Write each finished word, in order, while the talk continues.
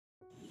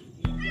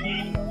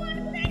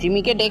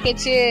জিমিকে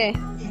ডেকেছে,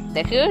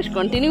 দেখো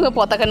কন্টিনিউ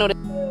পতাকা নড়ে।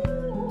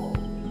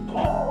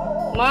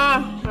 মা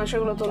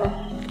আশাগুলো তোলো।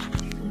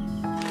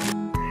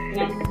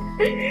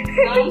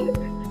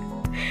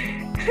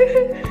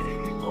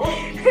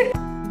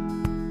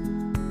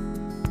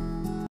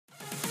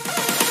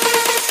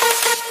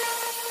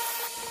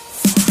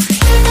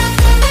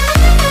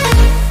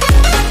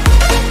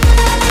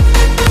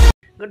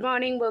 গুড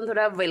মর্নিং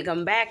বন্ধুরা, welcome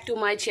back to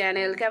my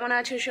channel. কেমন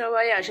আছো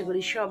সবাই? আশা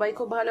করি সবাই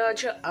খুব ভালো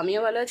আছো, আমিও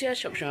ভালো আছি আর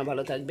সবসময়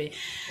ভালো থাকবে।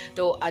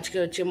 তো আজকে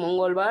হচ্ছে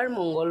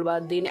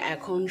মঙ্গলবার দিন।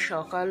 এখন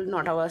সকাল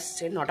 9টা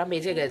বাজছে, 9টা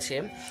বেজে গেছে।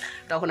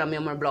 তখন আমি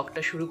আমার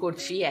ব্লগটা শুরু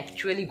করছি।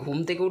 অ্যাকচুয়ালি ঘুম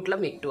থেকে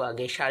উঠলাম একটু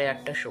আগে,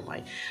 8:30টার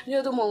সময়।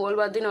 যেহেতু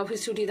মঙ্গলবার দিন অফিস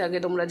ছুটি থাকে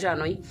তোমরা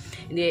জানোই।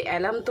 যে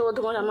অ্যালার্ম তো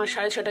আমার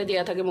 6:30টায়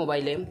দেওয়া থাকে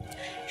মোবাইলে।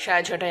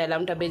 6:30টায়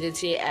অ্যালার্মটা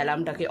বেজেছে,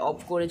 অ্যালার্মটাকে অফ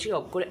করেছি,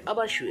 অফ করে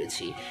আবার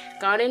শুয়েছি।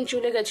 কারেন্ট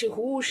চলে গেছে,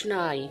 হুঁশ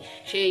নাই,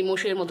 সেই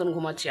মোষের মতন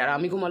ঘুমাচ্ছে। আর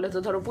আমি ঘুমালে তো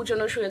ধরো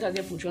পুচনও শুয়ে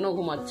থাকে, পুচনও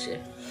ঘুমাচ্ছে।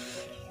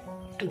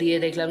 দিয়ে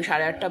দেখলাম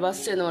 8:30টা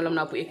বাজছে, বললাম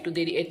না একটু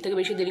দেরি, এর থেকে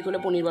বেশি দেরি করলে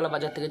পনিরওয়ালা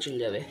বাজার থেকে চলে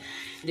যাবে।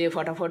 দিয়ে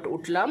ফটাফট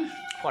উঠলাম,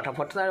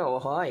 ফটাফট তো আর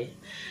হয়,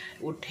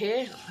 উঠে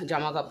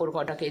জামা কাপড়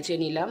কটা কেচে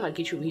নিলাম আর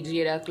কিছু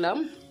ভিজিয়ে রাখলাম।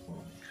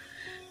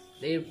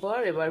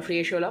 এবার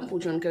ফ্রেশ হলাম,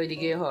 পুচনকে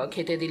ওইদিকে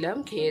খেতে দিলাম,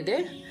 খেয়ে দে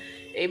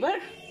এবার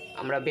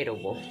আমরা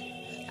বেরোবো।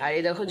 আর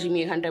এই দেখো জিমি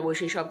এখানটায়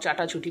বসে সব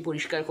চাটাচুটি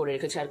পরিষ্কার করে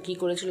রেখেছে। আর কী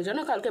করেছিল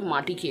জানো, কালকে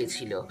মাটি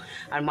খেয়েছিল।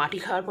 আর মাটি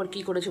খাওয়ার পর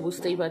কী করেছে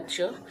বুঝতেই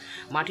পারছো,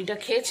 মাটিটা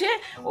খেয়েছে,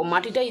 ও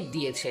মাটিটাই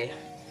দিয়েছে,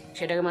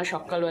 সেটাকে আমার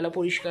সকালবেলা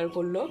পরিষ্কার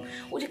করলো।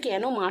 ও যে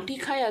কেন মাটি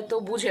খায় এত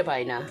বুঝে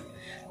পায় না।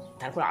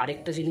 তারপর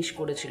আরেকটা জিনিস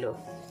করেছিল,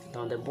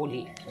 তোমাদের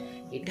বলি,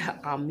 এটা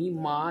আমি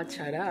মা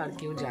ছাড়া আর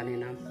কেউ জানে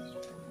না,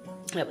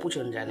 হ্যাঁ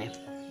পুচন জানে।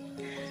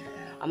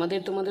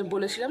 তোমাদের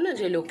বলেছিলাম না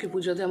যে লক্ষ্মী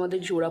পুজোতে আমাদের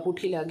জোড়া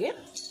পুঁঠি লাগে,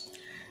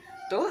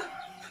 তো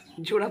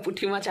জোড়া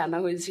পুঁটি মাছ আনা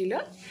হয়েছিল।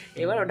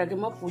 এবার ওটাকে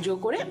মা পুজো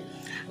করে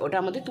ওটা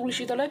আমাদের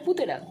তুলসী তলায়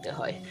পুঁতে রাখতে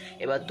হয়।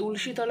 এবার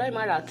তুলসী তলায়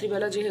মা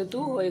রাত্রিবেলা যেহেতু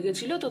হয়ে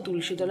গেছিলো, তো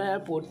তুলসী তলায়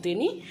আর পড়তে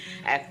নি,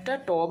 একটা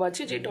টব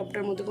আছে, যে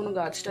টবটার মধ্যে কোনো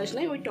গাছ টাছ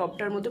নেই, ওই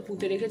টবটার মধ্যে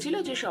পুঁতে রেখেছিল,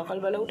 যে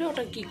সকালবেলা উঠে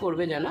ওটা কি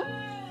করবে যেন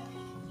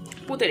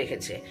পুঁতে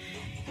রেখেছে।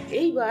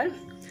 এইবার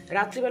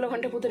রাত্রিবেলা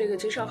ওখানটা পুঁতে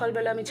রেখেছে,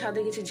 সকালবেলা আমি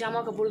ছাদে গেছি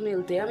জামা কাপড়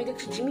মেলতে, আমি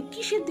দেখছি জিমি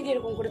কিসের দিকে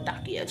এরকম করে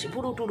তাকিয়ে আছে,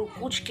 পুরো টুরু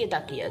কুচকে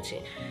তাকিয়ে আছে।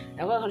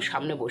 এখন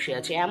সামনে বসে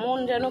আছে, এমন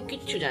যেন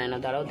কিচ্ছু জানে না।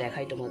 দাঁড়াও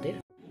দেখাই তোমাদের,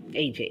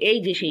 এই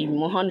যে সেই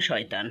মহান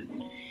শয়তান।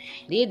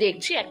 দিয়ে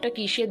দেখছি একটা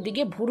কিসের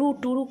দিকে ভুরু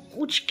টুরু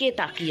কুচকে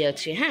তাকিয়ে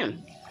আছে। হ্যাঁ,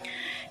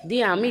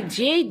 দিয়ে আমি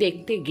যেই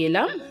দেখতে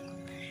গেলাম,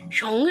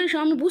 সঙ্গে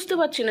আমি বুঝতে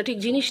পারছি না ঠিক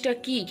জিনিসটা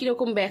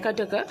কীরকম ব্যাকা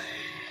টাকা।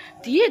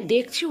 দিয়ে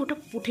দেখছি ওটা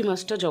পুঁটি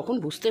মাছটা, যখন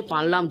বুঝতে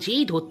পারলাম,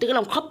 যেই ধরতে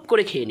গেলাম খপ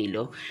করে খেয়ে নিল।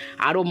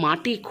 আরও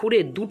মাটি খুঁড়ে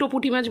 2টো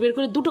পুঁটি মাছ বের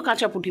করে 2টো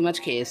কাঁচা পুঁটি মাছ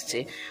খেয়ে এসছে।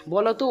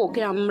 বলো তো,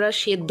 ওকে আমরা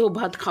সেদ্ধ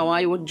ভাত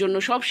খাওয়াই, ওর জন্য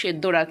সব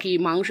সেদ্ধ রাখি,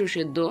 মাংস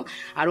সেদ্ধ,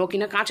 আর ও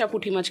কিনা কাঁচা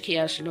পুঁটি মাছ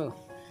খেয়ে আসলো।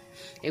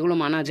 এগুলো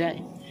মানা যায়?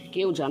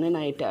 কেউ জানে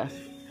না এটা,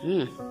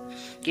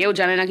 কেউ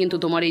জানে না কিন্তু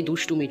তোমার এই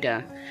দুষ্টুমিটা।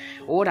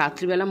 ও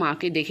রাত্রিবেলা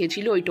মাকে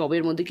দেখেছিল ওই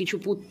টবের মধ্যে কিছু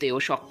পুঁততে, ও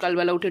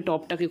সকালবেলা উঠে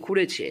টবটাকে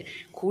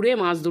খুঁড়ে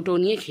মাছ 2টো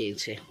নিয়ে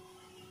খেয়েছে।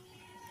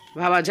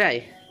 ভাবা যায়?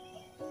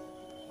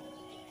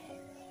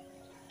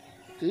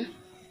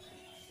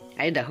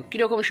 এই দেখো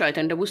কিরকম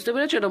শয়তানটা, বুঝতে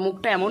পেরেছো তো?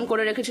 মুখটা এমন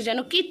করে রেখেছে যেন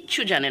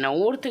কিচ্ছু জানে না,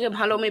 ওর থেকে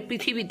ভালো মেয়ে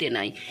পৃথিবীতে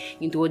নাই।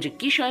 কিন্তু ও যে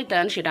কি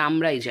শয়তান সেটা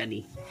আমরাই জানি।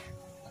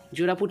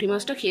 জোড়া পুঁটি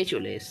মাছটা খেয়ে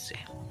চলে এসছে।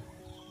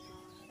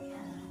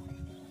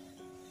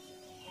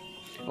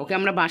 ওকে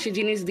আমরা বাসি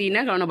জিনিস দিই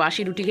না, কারণ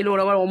বাসি রুটি খেলে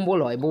ওর আবার অম্বল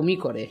হয়, বমি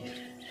করে।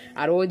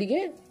 আর ওইদিকে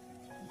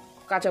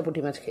কাঁচা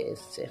পুঁটি মাছ খেয়ে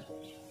এসছে।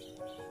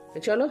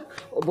 চলো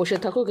ও বসে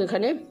থাকুক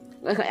এখানে,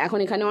 এখন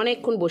এখানে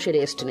অনেকক্ষণ বসে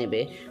রেস্ট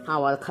নেবে,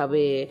 হাওয়া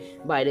খাবে,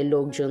 বাইরের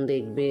লোকজন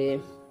দেখবে।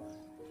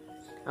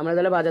 আমরা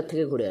তাহলে বাজার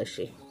থেকে ঘুরে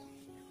আসি।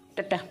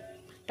 টাটা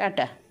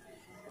টাটা,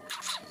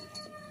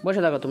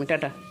 বসে থাকো তুমি,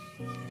 টাটা।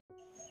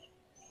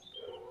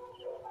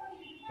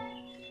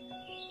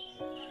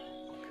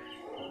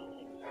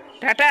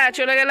 টাটা,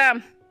 চলে গেলাম।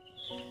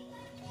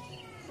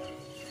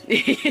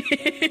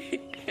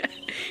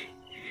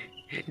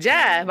 যা,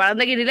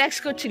 বারান্দা গিয়ে রিল্যাক্স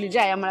করছিলি,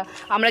 যাই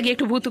আমরা গিয়ে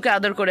একটু ভূতুকে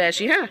আদর করে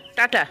আসি। হ্যাঁ,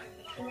 টাটা।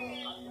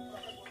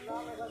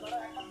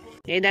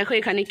 এই দেখো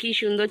এখানে কি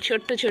সুন্দর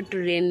ছোট্ট ছোট্ট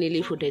রেন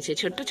লিলি ফুটেছে,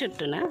 ছোট্ট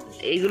না,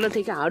 এইগুলো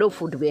থেকে আরও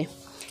ফুটবে।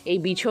 এই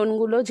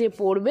বিছনগুলো যে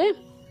পড়বে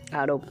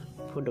আরও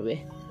ফুটবে।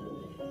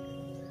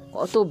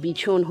 কত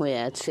বিছন হয়ে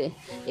আছে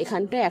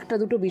এখানটায়,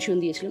 1-2টো বিছন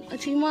দিয়েছিলাম।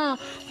 আচ্ছা মা,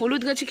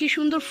 হলুদ গাছে কি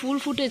সুন্দর ফুল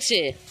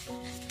ফুটেছে,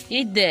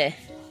 এই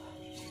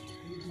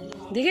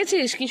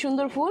দেখেছিস কি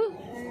সুন্দর ফুল?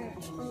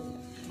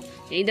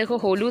 এই দেখো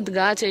হলুদ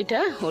গাছ,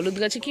 এটা হলুদ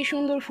গাছে কি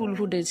সুন্দর ফুল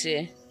ফুটেছে।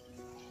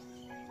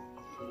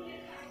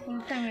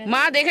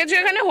 মা দেখেছো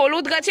এখানে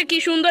হলুদ গাছে কি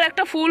সুন্দর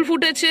একটা ফুল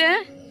ফুটেছে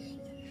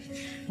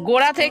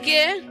গোড়া থেকে।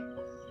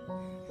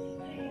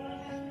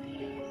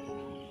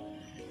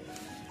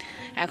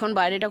 এখন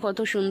বাইরেটা কত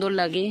সুন্দর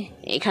লাগে।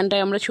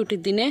 এখানটায় আমরা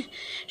ছুটির দিনে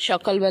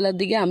সকালবেলার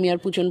দিকে আমি আর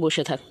পুচন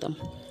বসে থাকতাম,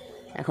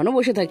 এখনও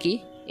বসে থাকি।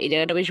 এই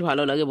জায়গাটা বেশ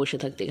ভালো লাগে বসে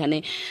থাকতে, এখানে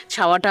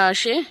ছাওয়াটা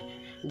আসে,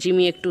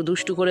 জিমি একটু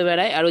দুষ্টু করে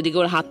বেড়ায়, আর ওইদিকে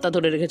ওর হাতটা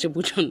ধরে রেখেছে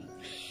পুচন।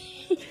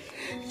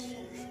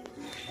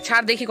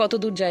 ছাড় দেখি কত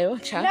দূর যায় ও,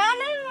 ছাড় না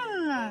না না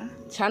না,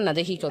 ছাড় না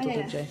দেখি কত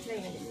দূর যায়।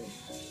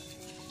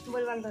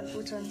 বলবান ধর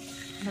পুচন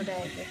ওটা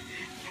আছে।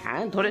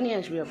 হ্যাঁ ধরে নিয়ে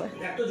আসবি আবার।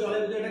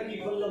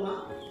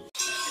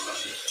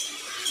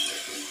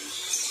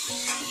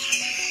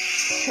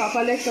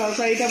 সকালে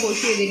তরকারিটা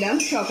বসিয়ে দিলাম।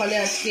 সকালে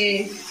আজকে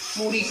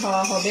মুড়ি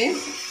খাওয়া হবে,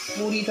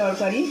 মুড়ি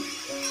তরকারি।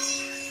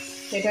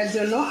 সেটার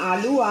জন্য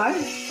আলু আর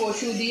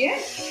কচু দিয়ে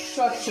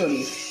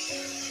চচ্চড়ি।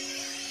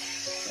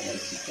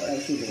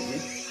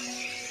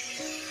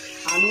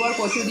 আলু আর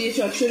কচু দিয়ে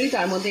চচ্চড়ি,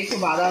 তার মধ্যে একটু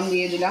বাদাম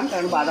দিয়ে দিলাম,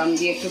 কারণ বাদাম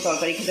দিয়ে একটু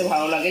তরকারি খেতে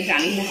ভালো লাগে।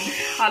 জানি না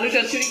আলু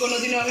চচ্চড়ি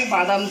কোনোদিনও আমি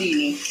বাদাম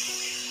দিইনি,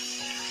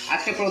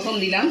 আজকে প্রথম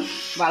দিলাম।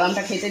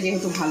 বাদামটা খেতে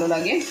যেহেতু ভালো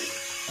লাগে,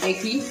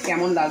 দেখি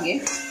কেমন লাগে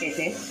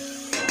খেতে।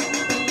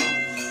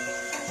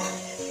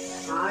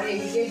 আর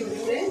এইদিকে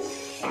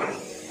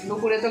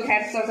দুপুরে তো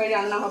ঘ্যাট তরকারি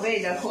রান্না হবে।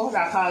 এই দেখো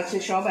রাখা আছে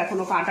সব,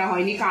 এখনো কাটা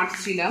হয়নি,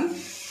 কাটছিলাম।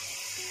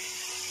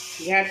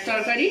 ঘ্যাট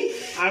তরকারি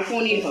আর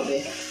পনির হবে,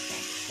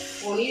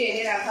 পনির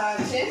এনে রাখা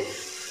আছে।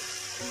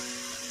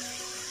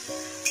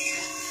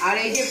 আর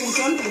এই যে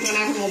পুচন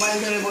এখন মোবাইল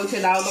ধরে বলছে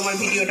দাও তোমার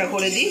ভিডিওটা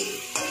করে দিই।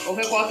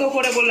 ওকে কত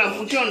করে বললাম,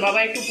 পুচন বাবা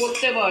একটু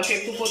পড়তে বস,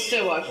 একটু পড়তে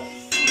বস,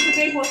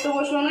 কিছুতেই পড়তে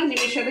বসলো না।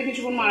 জিমির সাথে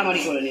কিছুক্ষণ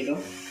মারামারি করে নিল।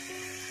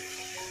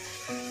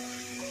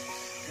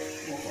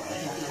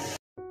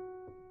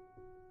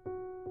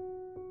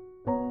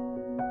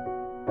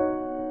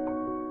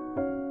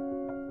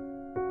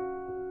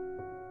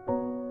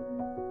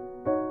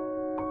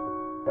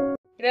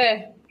 রে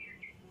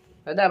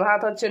দাদা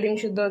ভাত হচ্ছে, ডিম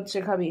সিদ্ধ হচ্ছে,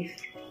 খাবি?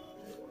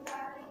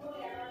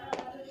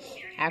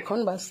 এখন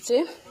বাজছে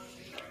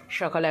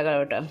সকাল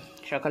 11টা।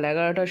 সকাল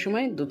 11টার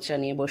সময় দুধ চা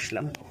নিয়ে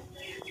বসলাম।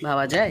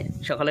 ভাবা যায়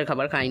সকালের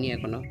খাবার খাইনি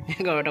এখনো,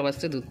 11টা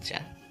বাজতে দুধ চা।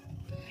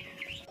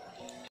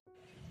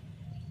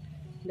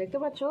 দেখতে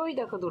পাচ্ছ ওই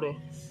দেখো দূরে,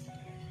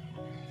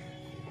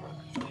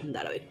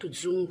 দাঁড়াও একটু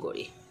জুম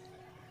করি।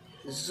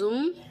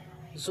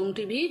 জুম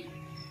টিভি,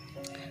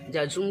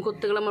 যা জুম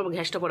করতে গেলাম আমার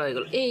ঘ্যাসটা পড়া হয়ে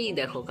গেল। এই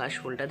দেখো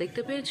কাশফুলটা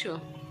দেখতে পেয়েছো?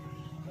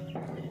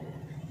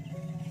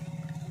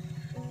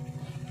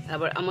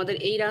 আবার আমাদের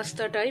এই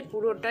রাস্তাটাই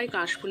পুরোটাই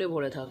কাশফুলে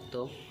ভরে থাকতো।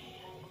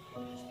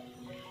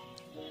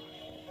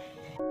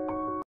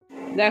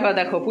 দেখো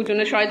দেখো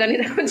পুচনের শয়তানি,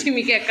 দেখো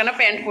জিমিকে একখানা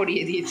প্যান্ট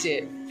পরিয়ে দিয়েছে।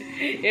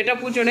 এটা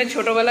পুচনের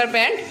ছোটবেলার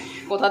প্যান্ট,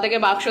 কোথা থেকে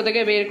বাক্স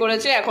থেকে বের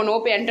করেছে, এখন ও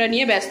প্যান্টটা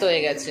নিয়ে ব্যস্ত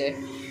হয়ে গেছে।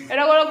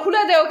 এটা করে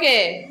খুলে দে ওকে।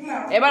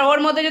 এবার ওর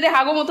মধ্যে যদি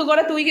হাগুমুতু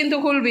করে তুই কিন্তু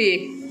খুলবি,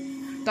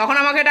 তখন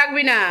আমাকে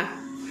ডাকবি না।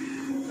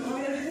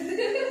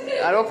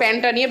 আর ও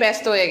প্যান্টটা নিয়ে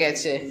ব্যস্ত হয়ে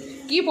গেছে।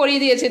 কি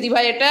পরিয়ে দিয়েছে দি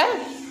ভাই? এটা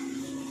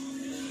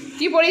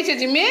কি পরিয়েছে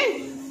জিম্মি?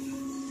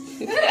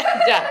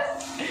 যা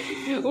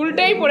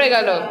উল্টেই পড়ে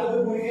গেল।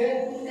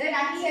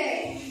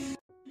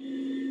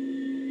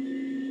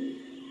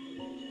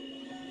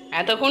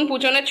 এতক্ষণ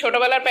পুচনের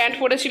ছোটবেলার প্যান্ট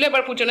পরেছিল,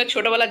 এবার পুচনের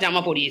ছোটবেলার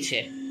জামা পরিয়েছে।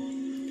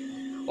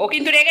 ও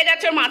কিন্তু রেগে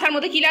যাচ্ছে। ওর মাথার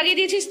মধ্যে কি লাগিয়ে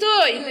দিয়েছিস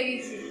তুই?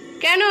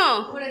 কেন?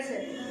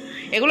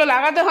 এগুলো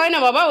লাগাতে হয় না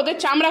বাবা, ওদের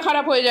চামড়া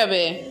খারাপ হয়ে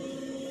যাবে।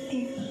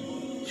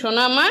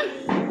 শোনা মা,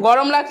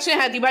 গরম লাগছে।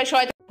 হ্যাঁ দিভাই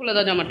শয়তান, খুলে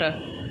দাও জামাটা,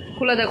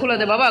 খুলে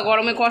দে বাবা,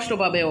 গরমে কষ্ট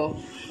পাবে ও।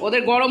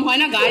 ওদের গরম হয়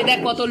না, গায়ে দেখ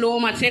কত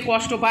লোম আছে,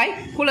 কষ্ট পায়।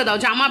 খুলে দাও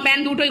জামা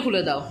প্যান্ট দুটোই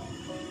খুলে দাও,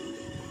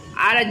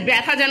 আর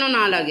ব্যথা যেন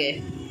না লাগে।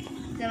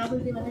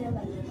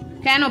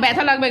 কেন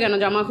ব্যথা লাগবে কেন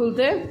জামা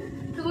খুলতে?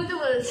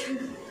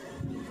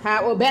 হ্যাঁ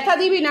ও ব্যথা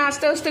দিবি না,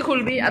 আস্তে আস্তে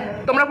খুলবি। আর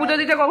তোমরা পুজো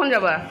দিতে কখন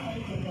যাবা?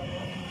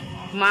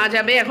 মা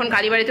যাবে এখন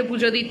কালীবাড়িতে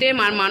পুজো দিতে।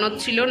 মার মানত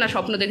ছিল না,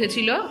 স্বপ্ন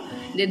দেখেছিল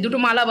যে দুটো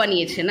মালা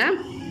বানিয়েছে না।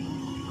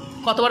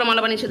 কত বড়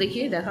মালা বানিয়েছে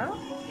দেখি, দেখা।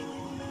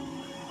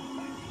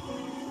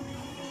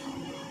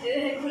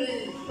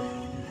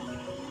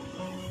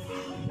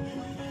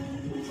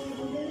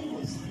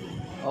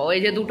 ওই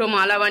যে দুটো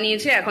মালা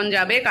বানিয়েছে, এখন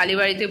যাবে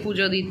কালীবাড়িতে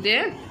পুজো দিতে।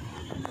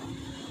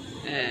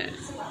 হ্যাঁ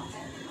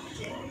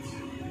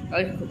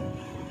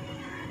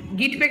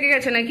গিট পেকে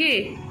গেছে নাকি?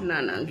 না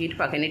না গিট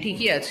পাকেনি,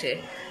 ঠিকই আছে।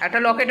 একটা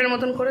লকেটের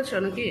মতন করেছো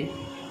নাকি?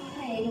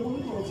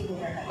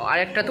 আর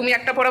একটা তুমি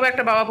একটা পড়াবে,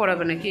 একটা বাবা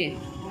পড়াবে নাকি?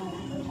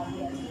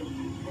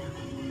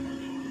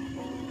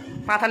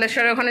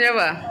 পাতালেশ্বরে ওখানে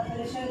যাবা?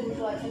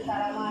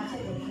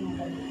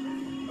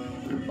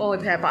 ও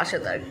হ্যাঁ পাশে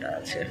তো একটা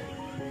আছে।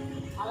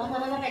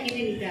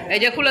 এই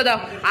যে খুলে দাও।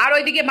 আর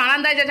ওইদিকে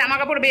বারান্দায় যে জামা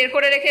কাপড় বের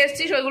করে রেখে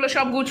এসছিস ওইগুলো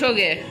সব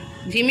গুছোগে।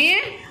 ঝিমি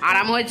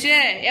আরাম হয়েছে,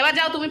 এবার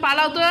যাও তুমি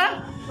পালাও তো।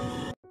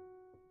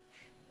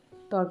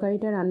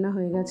 তরকারিটা রান্না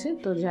হয়ে গেছে,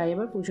 তো যাই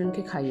এবার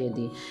পুচনকে খাইয়ে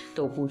দিই।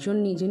 তো পুচন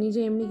নিজে নিজে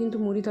এমনি কিন্তু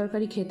মুড়ি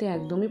তরকারি খেতে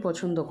একদমই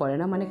পছন্দ করে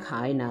না, মানে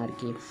খায় না আর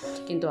কি।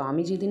 কিন্তু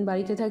আমি যেদিন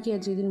বাড়িতে থাকি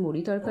আর যেদিন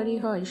মুড়ি তরকারি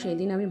হয়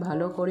সেদিন আমি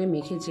ভালো করে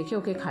মেখে চেখে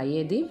ওকে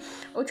খাইয়ে দিই।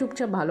 ও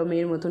চুপচাপ ভালো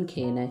মেয়ের মতন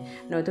খেয়ে নেয়,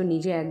 নয়তো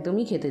নিজে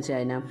একদমই খেতে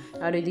চায় না।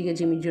 আর ওইদিকে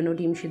জিমির জন্য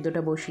ডিম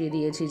সিদ্ধটা বসিয়ে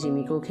দিয়েছি,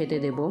 জিমিকেও খেতে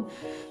দেবো।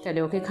 তাহলে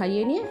ওকে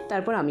খাইয়ে নিয়ে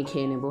তারপর আমি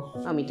খেয়ে নেব।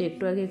 আমি তো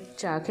একটু আগে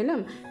চা খেলাম,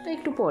 তো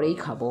একটু পরেই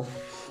খাবো।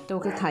 তো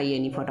ওকে খাইয়ে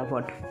নিই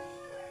ফটাফট।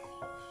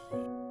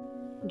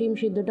 ডিম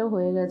সিদ্ধটাও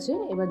হয়ে গেছে।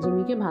 এবার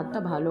জিমিকে ভাতটা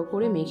ভালো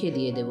করে মেখে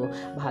দিয়ে দেবো।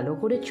 ভালো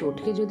করে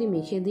চটকে যদি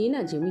মেখে দিই না,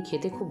 জিমি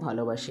খেতে খুব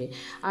ভালোবাসে।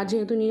 আর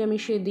যেহেতু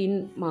নিরামিষের দিন,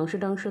 মাংস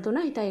টাংস তো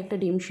নাই, তাই একটা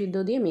ডিম সিদ্ধ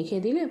দিয়ে মেখে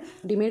দিলে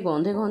ডিমের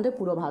গন্ধে গন্ধে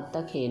পুরো ভাতটা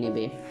খেয়ে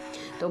নেবে।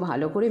 তো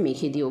ভালো করে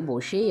মেখে দিও।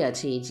 বসেই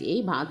আছে, এই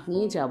ভাত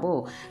নিয়ে যাব,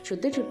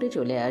 ছুটতে ছুটতে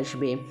চলে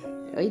আসবে।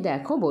 ওই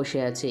দেখো বসে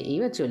আছে,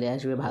 এইবার চলে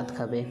আসবে ভাত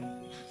খাবে।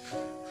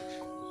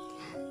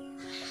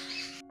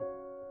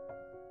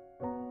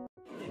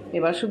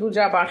 এবার শুধু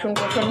যা বাসন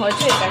কোসন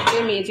হয়েছে এটাকে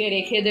মেজে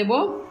রেখে দেব।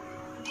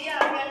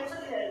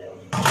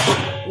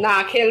 না,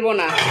 খেলবো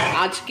না।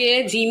 আজকে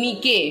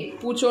জিমিকে,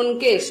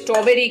 পুচনকে,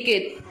 স্ট্রবেরিকে,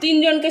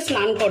 তিনজনকে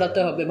স্নান করাতে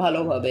হবে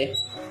ভালোভাবে।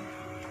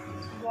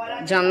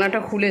 জানলাটা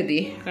খুলে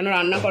দিই, কারণ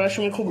রান্না করার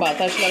সময় খুব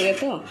বাতাস লাগে,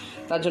 তো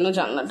তার জন্য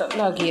জানলাটা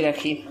লাগিয়ে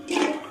রাখি।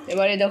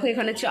 এবারে দেখো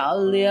এখানে চাল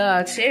দেওয়া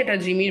আছে, এটা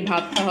জিমির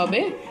ভাতটা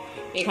হবে।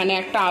 এখানে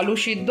একটা আলু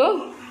সিদ্ধ,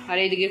 আর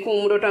এইদিকে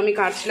কুমড়োটা আমি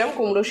কাটছিলাম,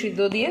 কুমড়ো সিদ্ধ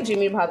দিয়ে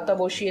জিমির ভাতটা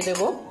বসিয়ে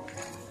দেবো।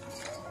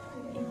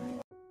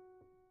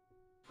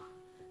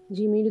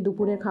 জিমির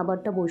দুপুরের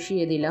খাবারটা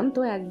বসিয়ে দিলাম।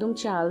 তো একদম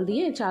চাল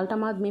দিয়ে, চালটা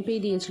মা মেপেই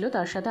দিয়েছিল,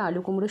 তার সাথে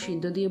আলু কুমড়ো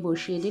সিদ্ধ দিয়ে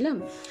বসিয়ে দিলাম।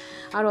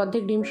 আর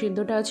অর্ধেক ডিম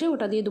সিদ্ধটা আছে,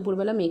 ওটা দিয়ে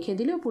দুপুরবেলা মেখে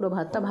দিলেও পুরো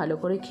ভাতটা ভালো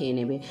করে খেয়ে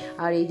নেবে।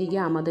 আর এইদিকে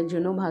আমাদের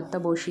জন্য ভাতটা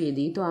বসিয়ে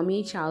দিই। তো আমি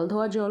এই চাল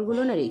ধোয়া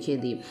জলগুলো না রেখে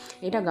দিই,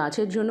 এটা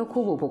গাছের জন্য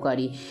খুব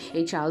উপকারী।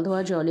 এই চাল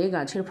ধোয়া জলে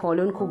গাছের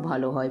ফলন খুব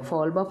ভালো হয়,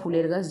 ফল বা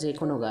ফুলের গাছ, যে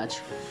কোনো গাছ।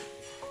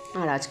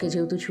 আর আজকে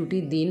যেহেতু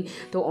ছুটির দিন,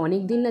 তো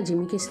অনেক দিন না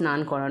জিমিকে স্নান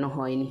করানো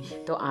হয়নি।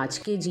 তো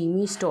আজকে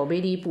জিমি,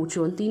 স্ট্রবেরি,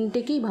 পুচন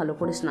তিনটেকেই ভালো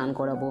করে স্নান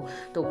করাবো।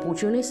 তো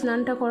পুচনের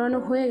স্নানটা করানো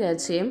হয়ে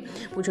গেছে,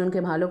 পুচনকে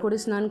ভালো করে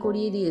স্নান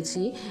করিয়ে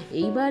দিয়েছি।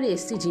 এইবার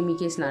এসছি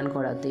জিমিকে স্নান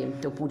করাতে।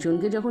 তো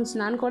পুচনকে যখন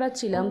স্নান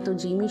করাচ্ছিলাম, তো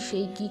জিমি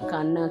সেই কি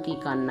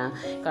কান্না,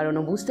 কারণ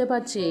ও বুঝতে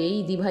পারছে এই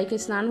দিভাইকে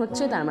স্নান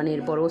হচ্ছে, তার মানে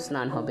এরপরও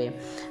স্নান হবে।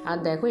 আর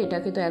দেখো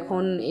এটাকে তো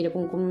এখন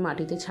এরকম কোনো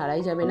মাটিতে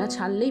ছাড়াই যাবে না,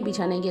 ছাড়লেই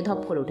বিছানায় গিয়ে ধপ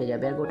করে উঠে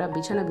যাবে আর গোটা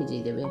বিছানা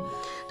ভিজিয়ে দেবে।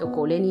 তো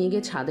কোলে নিয়ে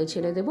গিয়ে ছাদে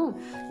ছেড়ে দেবো,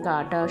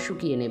 গাটা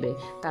শুকিয়ে নেবে।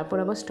 তারপর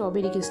আবার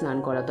স্ট্রবেরিকে স্নান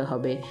করাতে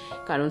হবে,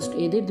 কারণ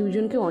এদের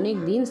দুজনকে অনেক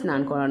দিন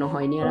স্নান করানো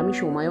হয়নি, আর আমি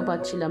সময়ও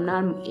পাচ্ছিলাম না।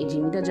 আর এই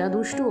জিমিটা যা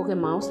দুষ্টু, ওকে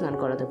মাও স্নান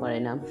করাতে পারে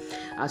না।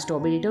 আর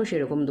স্ট্রবেরিটাও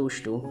সেরকম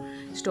দুষ্টু।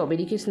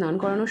 স্ট্রবেরিকে স্নান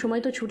করানোর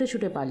সময় তো ছুটে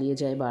ছুটে পালিয়ে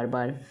যায়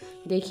বারবার।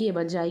 দেখি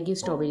এবার যাই গিয়ে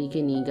স্ট্রবেরিকে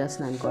নিয়ে গা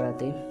স্নান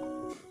করাতে।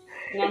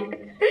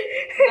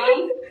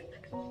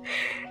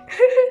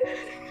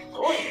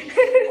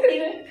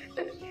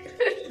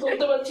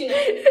 ধরতে পারছি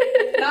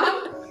না,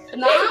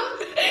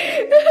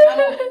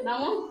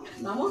 নামো,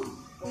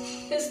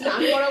 স্নান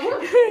করাবো,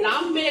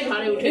 লাভ মেরে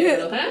ঘাড়ে উঠে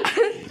গেল। হ্যাঁ,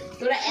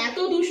 তোরা এত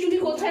দুষ্টুমি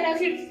কোথায়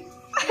রাখি?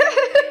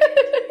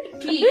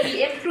 কি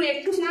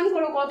একটু স্নান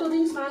করো,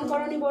 কতদিন স্নান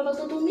করনি বলো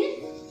তো তুমি?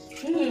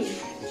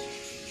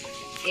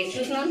 একটু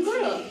স্নান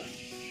করো।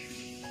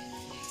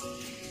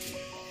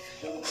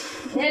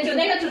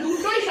 দেখেছো,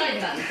 দুটোই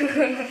শয়তান।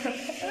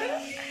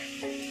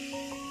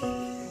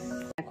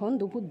 এখন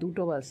দুপুর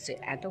 2টো বাজছে,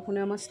 এতক্ষণে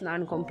আমার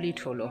স্নান কমপ্লিট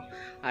হলো,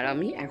 আর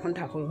আমি এখন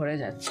ঠাকুর ঘরে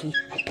যাচ্ছি।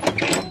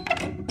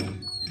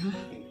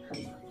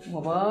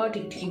 বাবা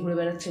টিকটিকি ঘুরে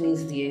বেড়াচ্ছে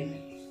নিচ দিয়ে,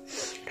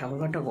 ঠাকুর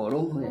ঘরটা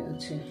গরম হয়ে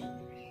গেছে।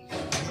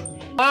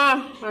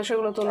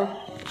 সেগুলো তোলো।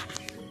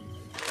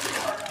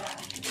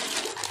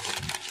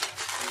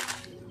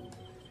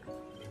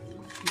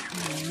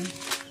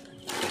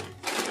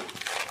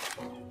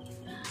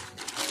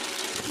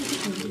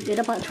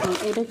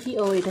 এটা কি?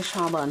 ও, এটা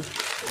সাবান।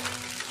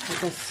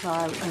 এটা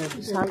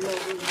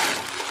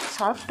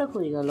সার্ফটা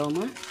কই গেল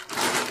আমার?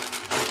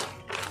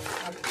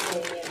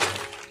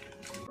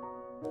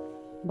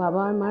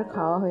 বাবা আর মার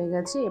খাওয়া হয়ে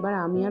গেছে, এবার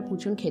আমি আর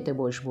পুচন খেতে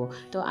বসবো।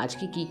 তো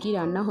আজকে কি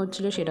রান্না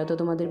হচ্ছিল সেটা তো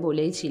তোমাদের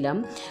বলেইছিলাম।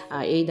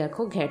 আর এই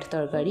দেখো ঘ্যাট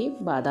তরকারি,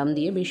 বাদাম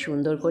দিয়ে বেশ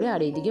সুন্দর করে,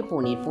 আর এইদিকে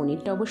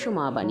পনিরটা অবশ্য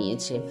মা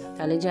বানিয়েছে।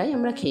 তাহলে যাই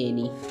আমরা খেয়ে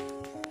নিই।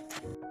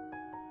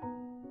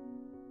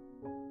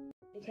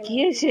 কি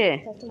হয়েছে?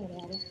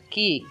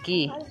 কি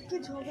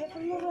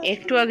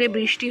একটু আগে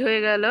বৃষ্টি হয়ে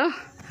গেল,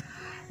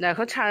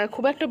 দেখো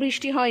খুব একটা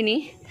বৃষ্টি হয়নি,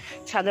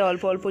 ছাদে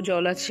অল্প অল্প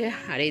জল আছে।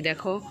 আর এই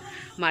দেখো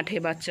মাঠে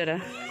বাচ্চারা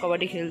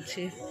কবাডি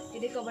খেলছে।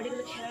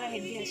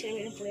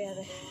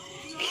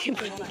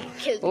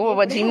 ও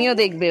বাবা, জিমিও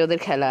দেখবে ওদের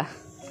খেলা।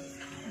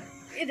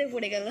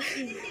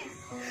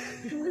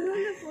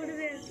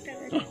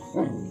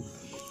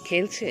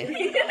 খেলছে।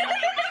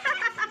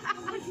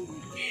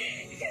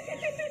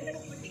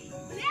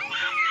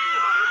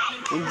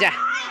 যা,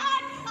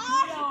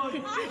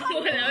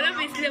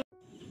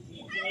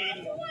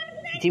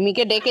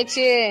 জিমিকে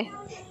ডেকেছে,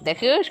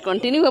 দেখো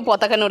কন্টিনিউ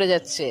পতাকা নড়ে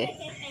যাচ্ছে।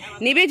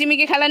 নিবি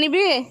জিমিকে, খেলা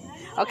নিবি?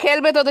 ও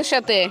খেলবে তোদের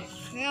সাথে।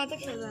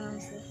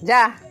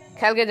 যা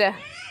খেলকে, যা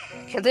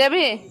খেলতে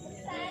যাবি।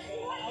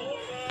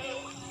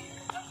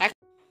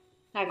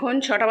 এখন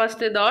 6টা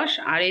বাজতে 10,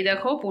 আর এই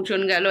দেখো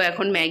পুচন গেল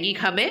এখন ম্যাগি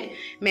খাবে,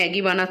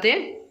 ম্যাগি বানাতে।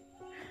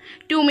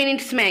 2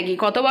 মিনিটস ম্যাগি।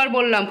 কতবার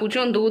বললাম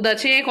পুচন দুধ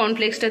আছে,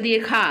 কর্নফ্লেক্সটা দিয়ে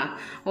খা,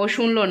 ও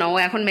শুনলো না, ও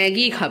এখন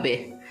ম্যাগি খাবে।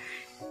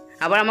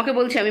 আবার আমাকে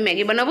বলছে আমি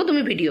ম্যাগি বানাবো,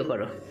 তুমি ভিডিও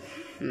করো।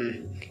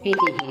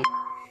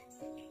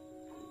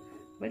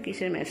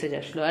 কিসের মেসেজ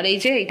আসলো? আর এই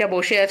যে এটা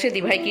বসে আছে,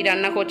 দিভাই কি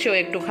রান্না করছে ও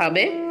একটু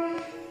খাবে।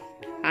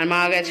 আর মা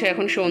গেছে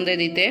এখন সন্ধে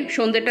দিতে।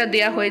 সন্ধেটা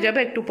দেয়া হয়ে যাবে,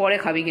 একটু পরে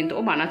খাবি কিন্তু।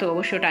 ও বানাতে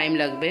অবশ্য টাইম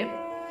লাগবে।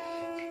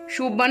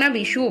 স্যুপ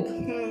বানাবি? স্যুপ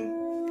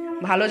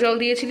ভালো জল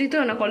দিয়েছিলি তো,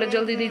 না কলের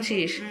জল দিয়ে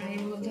দিয়েছিস?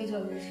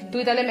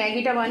 তুই তাহলে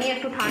ম্যাগিটা বানিয়ে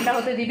একটু ঠান্ডা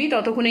হতে দিবি,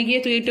 ততক্ষণে গিয়ে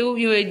তুই একটু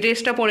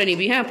ড্রেসটা পরে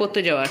নিবি, হ্যাঁ,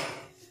 পরতে যাওয়ার।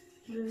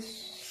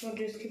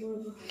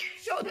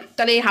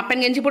 তাহলে এই হাফ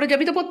প্যান্ট গেঞ্জি পরে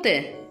যাবি তো পরতে?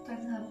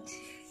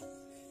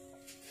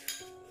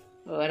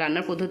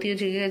 রান্নার পদ্ধতিও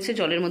জেগে গেছে।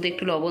 জলের মধ্যে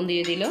একটু লবণ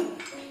দিয়ে দিল।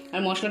 আর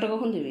মশলাটা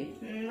কখন দিবি?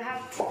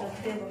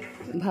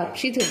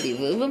 ভাবছি তো দিব।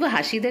 বাবা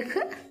হাসি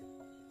দেখা।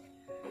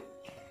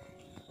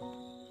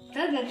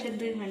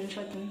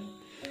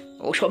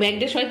 ও সব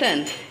একডে শয়তান।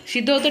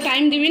 সিদ্ধ হতে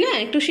টাইম দিবি না?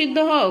 একটু সিদ্ধ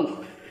হোক,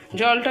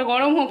 জলটা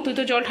গরম হোক। তুই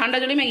তো জল ঠান্ডা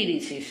জলে ম্যাগি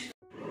দিয়েছিস।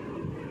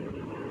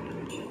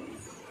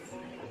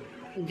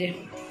 যে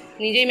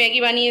নিজেই ম্যাগি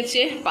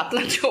বানিয়েছে,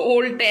 পাতলা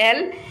ঝোল ট্যাল।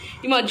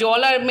 কিংবা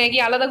জল আর ম্যাগি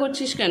আলাদা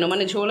করছিস কেন?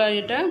 মানে ঝোল আর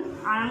এটা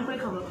আরাম করে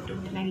খাবো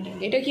ম্যাগিটা।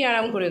 এটা কি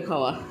আরাম করে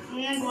খাওয়া?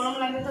 গরম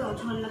লাগবে তো,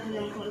 ঝোল না খেলে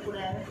করে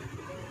যাবে।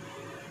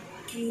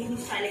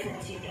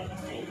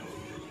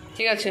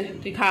 ঠিক আছে,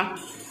 তুই খা।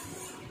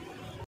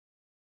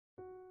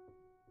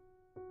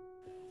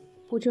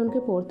 পুচনকে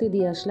পড়তে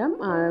দিয়ে আসলাম,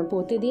 আর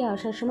পড়তে দিয়ে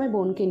আসার সময়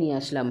বোনকে নিয়ে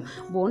আসলাম।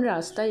 বোন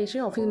রাস্তায় এসে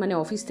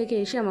অফিস থেকে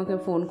এসে আমাকে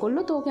ফোন করলো,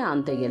 তো ওকে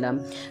আনতে গেলাম।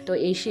 তো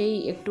এসেই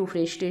একটু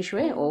ফ্রেশ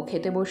হয়ে ও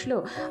খেতে বসলো।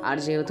 আর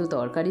যেহেতু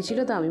তরকারি ছিল,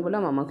 তো আমি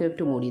বললাম আমাকে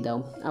একটু মুড়ি দাও।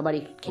 আবার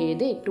খেয়ে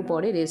দিয়ে একটু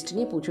পরে রেস্ট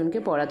নিয়ে পুচনকে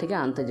পড়া থেকে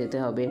আনতে যেতে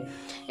হবে।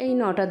 এই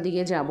 9টার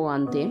দিকে যাব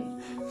আনতে।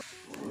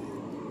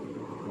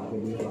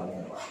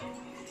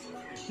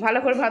 ভালো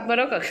করে ভাত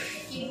বাড়ো কাক।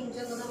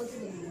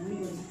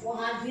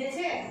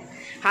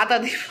 হাতা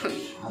দিব।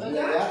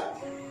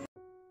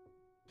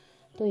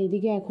 তো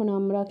এদিকে এখন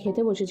আমরা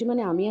খেতে বসেছি,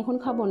 মানে আমি এখন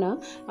খাবো না,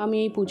 আমি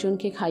এই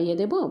পুচনকে খাইয়ে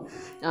দেব।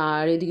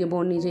 আর এদিকে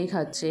বোন নিজেই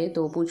খাচ্ছে।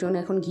 তো পুচন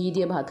এখন ঘি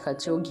দিয়ে ভাত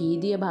খাচ্ছে। ও ঘি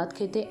দিয়ে ভাত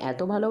খেতে এত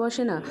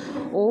ভালোবাসে না।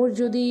 ওর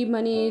যদি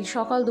মানে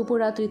সকাল দুপুর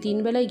রাত্রি 3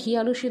 বেলায় ঘি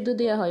আলু সিদ্ধ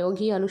দেওয়া হয়, ও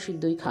ঘি আলু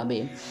সিদ্ধই খাবে।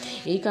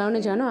 এই কারণে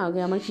জানো আগে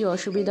আমার কি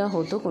অসুবিধা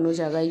হতো, কোনো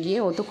জায়গায় গিয়ে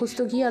ও তো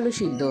খুঁজতো ঘি আলু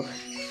সিদ্ধ।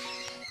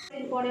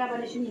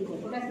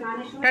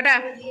 টাটা,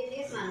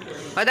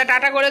 হয়তো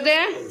টাটা করে দে।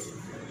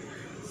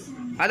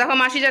 আর দেখো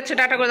মাসি যাচ্ছে,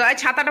 টাটা করে দাও। এই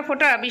ছাতাটা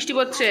ফোটা, বৃষ্টি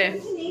পড়ছে।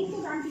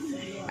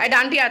 এই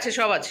ডান্টি আছে,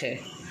 সব আছে।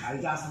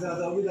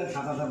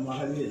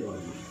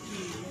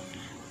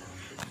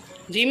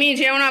 জিমি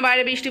যেও না,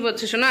 বাইরে বৃষ্টি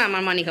পড়ছে। শোনা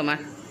আমার মানিক আমার।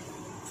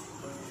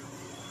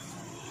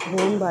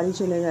 বোন বাড়ি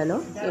চলে গেল।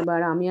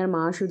 এবার আমি আর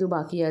মা শুধু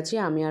বাকি আছি।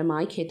 আমি আর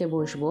মাই খেতে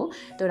বসবো।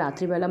 তো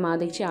রাত্রিবেলা মা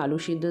দেখছি আলু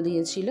সিদ্ধ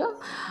দিয়েছিল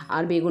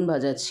আর বেগুন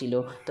ভাজাচ্ছিল।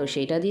 তো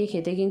সেটা দিয়ে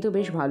খেতে কিন্তু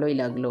বেশ ভালোই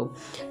লাগলো।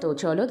 তো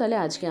চলো তাহলে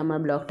আজকে আমার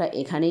ব্লগটা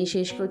এখানেই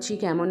শেষ করছি।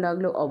 কেমন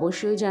লাগলো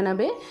অবশ্যই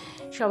জানাবে।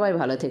 সবাই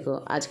ভালো থেকো।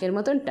 আজকের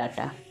মতন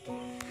টাটা।